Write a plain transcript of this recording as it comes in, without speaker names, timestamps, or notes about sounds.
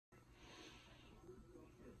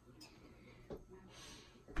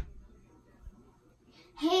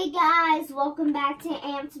Hey guys, welcome back to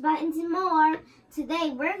Amps, Buttons, and More.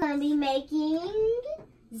 Today we're going to be making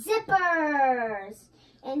zippers.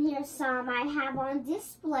 And here's some I have on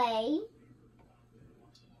display.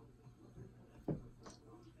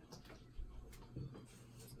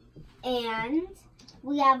 And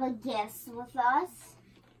we have a guest with us.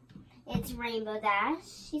 It's Rainbow Dash.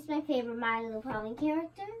 She's my favorite My Little Pony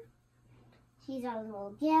character. She's our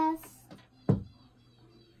little guest.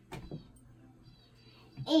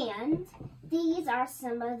 And these are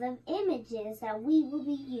some of the images that we will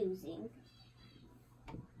be using.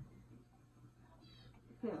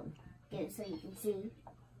 Get it so you can see.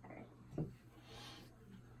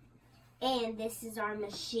 And this is our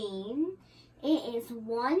machine. It is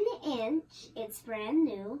 1 inch. It's brand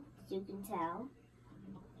new, as you can tell.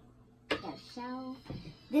 Got a shell.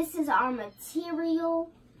 This is our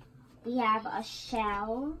material. We have a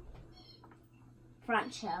shell,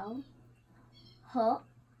 front shell, hook,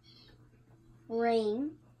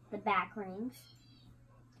 ring, the back rings,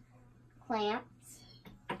 clamps,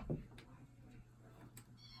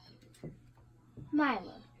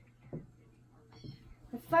 Milo.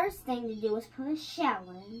 The first thing to do is put a shell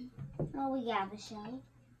in. Oh, we got a shell.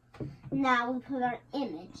 Now we put our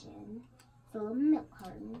image in. It's a little milk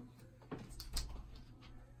carton.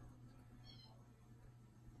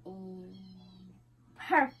 And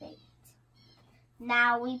perfect.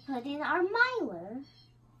 Now we put in our miler.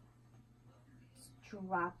 Just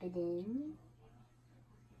drop it in.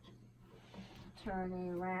 Turn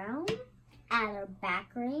it around. Add our back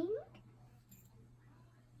ring.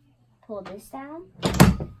 Pull this down.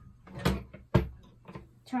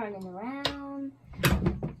 Turn it around.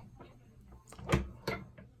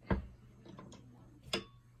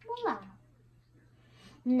 Voila.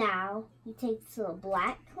 Now you take this little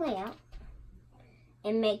black clamp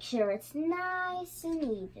and make sure it's nice and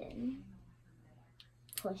even.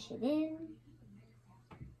 Push it in.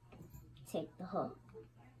 Take the hook.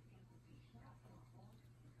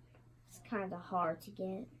 It's kind of hard to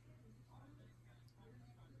get.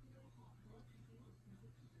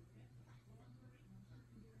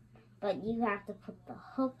 But you have to put the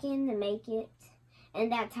hook in to make it.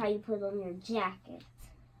 And that's how you put on your jacket.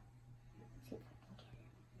 See if I can get it.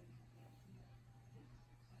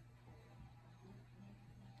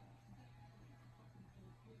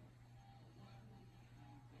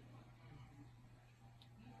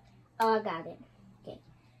 Oh, I got it. Okay.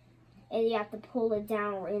 And you have to pull it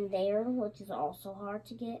down in there, which is also hard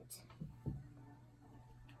to get.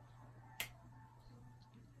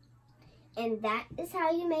 And that is how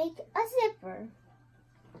you make a zipper.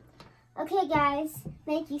 Okay guys,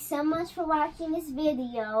 thank you so much for watching this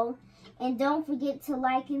video. And don't forget to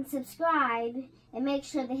like and subscribe. And make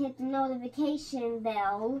sure to hit the notification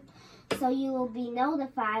bell so you will be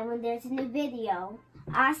notified when there's a new video.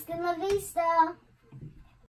 Hasta la vista!